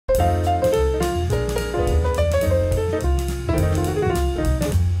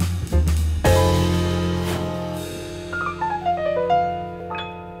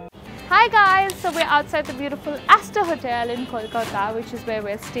outside the beautiful Astor Hotel in Kolkata, which is where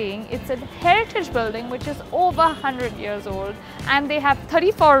we're staying. It's a heritage building which is over 100 years old, and they have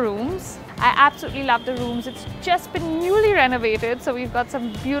 34 rooms. I absolutely love the rooms. It's just been newly renovated, so we've got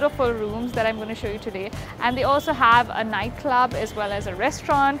some beautiful rooms that I'm going to show you today. And they also have a nightclub as well as a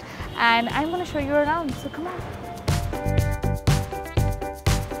restaurant, and I'm going to show you around, so come on.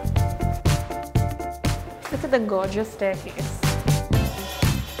 Look at the gorgeous staircase.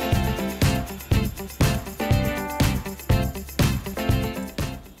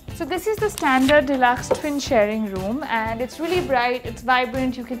 So this is the standard deluxe twin sharing room, and it's really bright, it's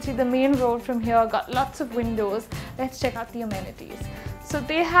vibrant. You can see the main road from here, got lots of windows. Let's check out the amenities. So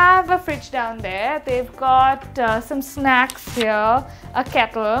they have a fridge down there, they've got some snacks here, a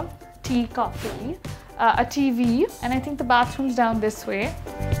kettle, tea, coffee, a TV, and I think the bathroom's down this way.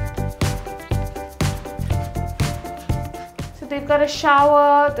 They've got a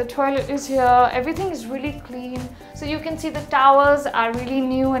shower, the toilet is here, everything is really clean. So you can see the towels are really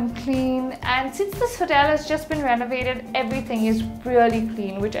new and clean. And since this hotel has just been renovated, everything is really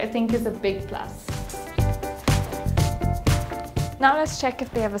clean, which I think is a big plus. Now let's check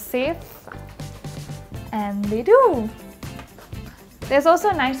if they have a safe. And they do. There's also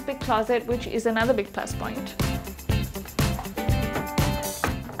a nice big closet, which is another big plus point.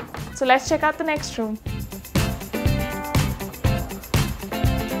 So let's check out the next room.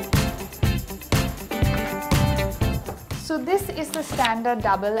 So this is the standard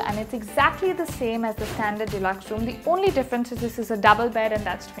double, and it's exactly the same as the standard deluxe room. The only difference is this is a double bed and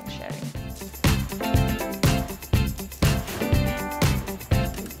that's twin sharing.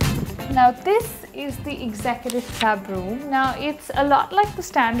 Now this is the executive club room. Now it's a lot like the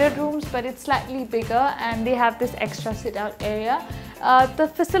standard rooms, but it's slightly bigger, and they have this extra sit out area. The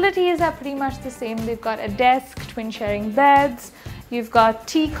facilities are pretty much the same. They've got a desk, twin sharing beds, you've got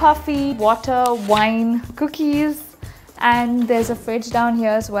tea, coffee, water, wine, cookies. And there's a fridge down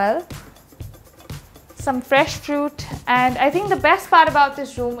here as well. Some fresh fruit, and I think the best part about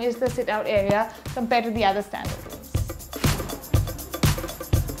this room is the sit-out area compared to the other standard rooms.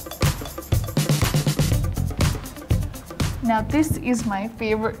 Now this is my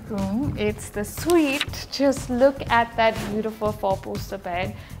favorite room. It's the suite. Just look at that beautiful four-poster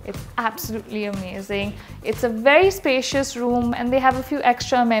bed. It's absolutely amazing. It's a very spacious room, and they have a few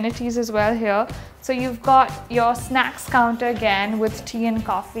extra amenities as well here. So you've got your snacks counter again with tea and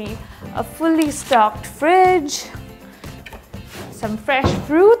coffee, a fully stocked fridge, some fresh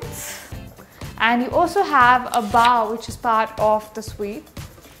fruits, and you also have a bar which is part of the suite,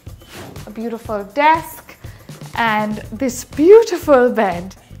 a beautiful desk, and this beautiful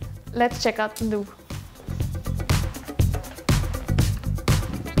bed. Let's check out the loo.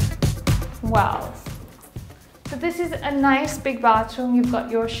 Wow. So this is a nice big bathroom. You've got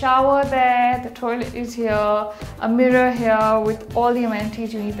your shower there, the toilet is here, a mirror here with all the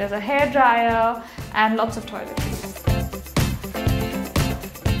amenities you need. There's a hair dryer and lots of toiletries.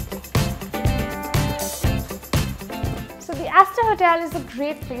 So the Astor Hotel is a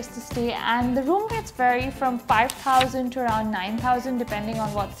great place to stay, and the room rates vary from 5,000 to around 9,000 depending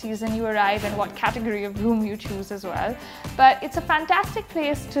on what season you arrive and what category of room you choose as well. But it's a fantastic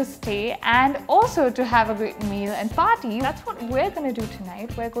place to stay and also to have a great meal and party. That's what we're going to do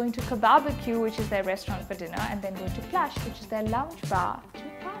tonight. We're going to Kebab, which is their restaurant for dinner, and then going to Plush, which is their lounge bar to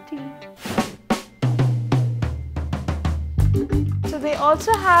party. So they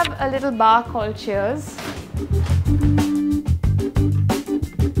also have a little bar called Cheers.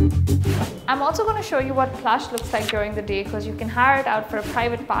 I'm also going to show you what Plush looks like during the day, because you can hire it out for a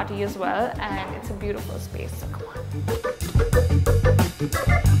private party as well, and it's a beautiful space. So come on.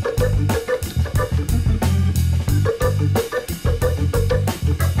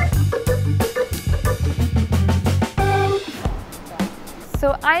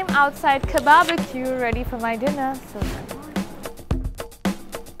 So I'm outside Kebab ready for my dinner. So come on.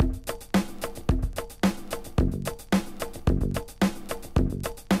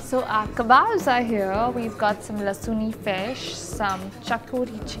 So our kebabs are here. We've got some lasuni fish, some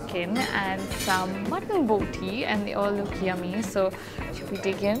chakori chicken, and some mutton boti, and they all look yummy. So should we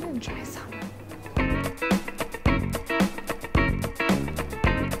dig in and try some?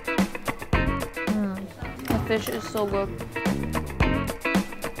 The fish is so good.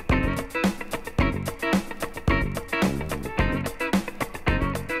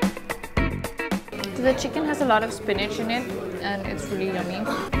 So the chicken has a lot of spinach in it, and it's really yummy.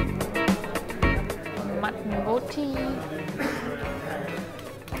 Mutton boti.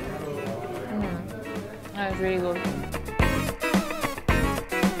 That is really good.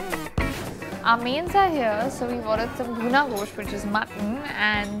 our mains are here. So we've ordered some bhuna gosht, which is mutton,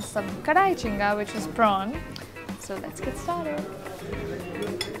 and some kadai chinga, which is prawn. So let's get started.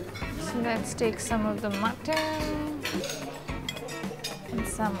 So let's take some of the mutton and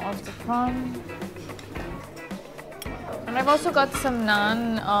some of the prawn. And I've also got some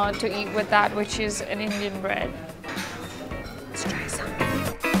naan to eat with that, which is an Indian bread. Let's try some.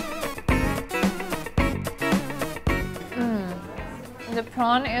 The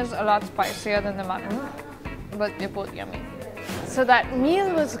prawn is a lot spicier than the mutton, but they're both yummy. So that meal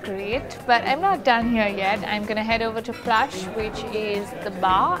was great, but I'm not done here yet. I'm gonna head over to Plush, which is the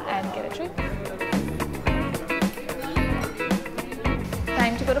bar, and get a drink.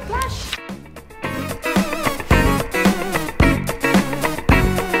 Time to go to Plush.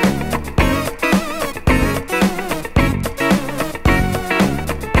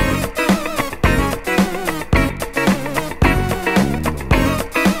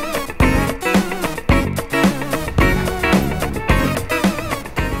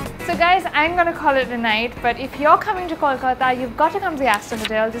 Guys, I'm gonna call it a night, but if you're coming to Kolkata, you've got to come to the Astor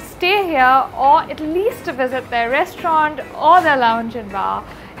Hotel to stay here, or at least to visit their restaurant or their lounge and bar.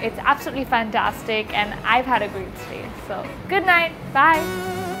 It's absolutely fantastic, and I've had a great stay. So good night, bye.